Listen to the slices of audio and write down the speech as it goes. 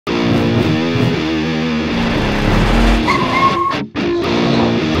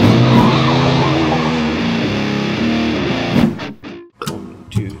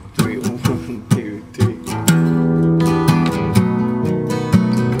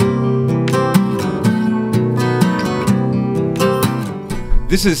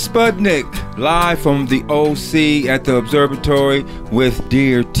This is Spudnik, live from the OC at the observatory with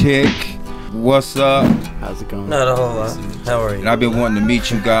Dear Tick. What's up? How's it going? Not a whole lot. How are you? And I've been wanting to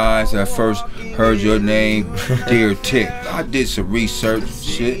meet you guys. I first heard your name, Dear Tick. I did some research,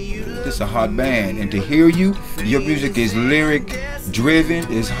 shit. This is a hot band, and to hear you, your music is lyric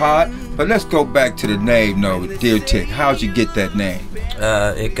driven, it's hot. But let's go back to the name, though, Dear Tick. How'd you get that name?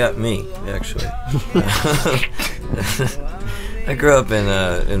 It got me, actually. I grew up in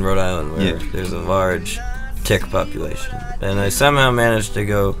Rhode Island, where there's a large tick population, and I somehow managed to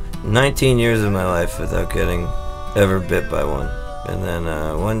go 19 years of my life without getting ever bit by one. And then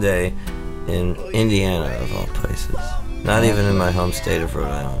one day in Indiana, of all places, not even in my home state of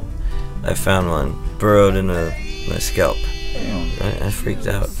Rhode Island, I found one burrowed into my scalp. I freaked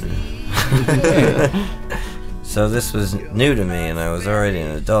out. So this was new to me, and I was already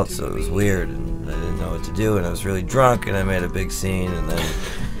an adult, so it was weird, and I didn't know what to do, and I was really drunk, and I made a big scene, and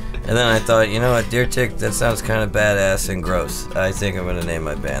then I thought, you know what, Dear Tick, that sounds kind of badass and gross. I think I'm gonna name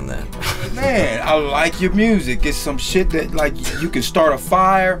my band that. Man, I like your music. It's some shit that, like, you can start a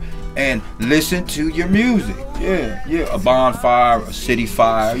fire and listen to your music. Yeah, a bonfire, a city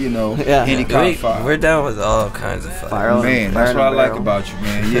fire, you know, any kind of fire. We're down with all kinds of fire. Man, that's what I like about you,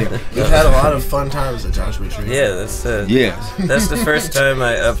 man. Yeah, we've had a lot of fun times at Joshua Tree. Yeah, that's that's the first time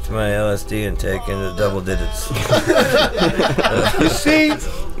I upped my LSD intake into double digits. You see,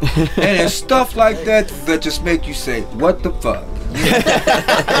 and it's stuff like that that just make you say, "What the fuck."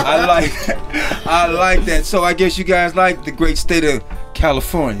 I like that. So I guess you guys like the great state of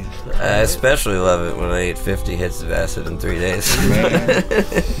California. I especially love it when I ate 50 hits of acid in 3 days. Man.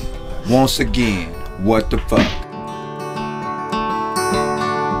 Once again, what the fuck?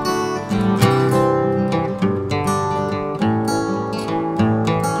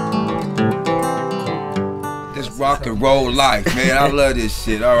 This rock and roll life, man. I love this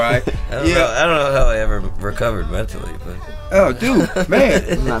shit. All right. I don't know how I ever recovered mentally, but. Oh, dude, man,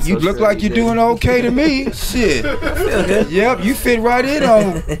 you look like you're doing okay to me. Shit. I feel good. Yep, you fit right in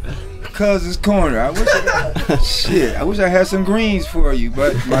on Cousin's Corner. I wish I had some greens for you,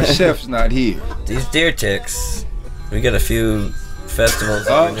 but my chef's not here. These Dear Ticks, we got a few festivals.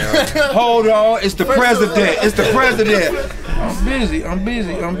 Hold on, it's the president. It's the president. I'm busy.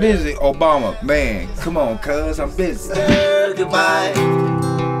 Obama, man, come on, cuz, I'm busy. Goodbye.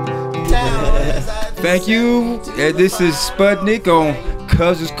 Thank you. This is Spudnik on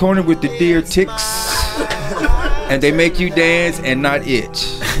Cousin's Corner with the Dear Ticks. And they make you dance and not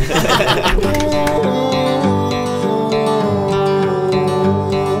itch.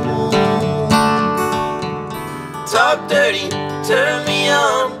 Talk dirty, turn me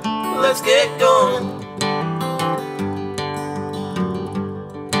on, let's get going.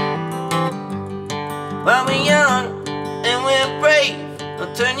 While we're young and we're brave,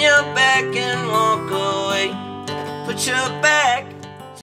 don't turn your back and walk away. Put your back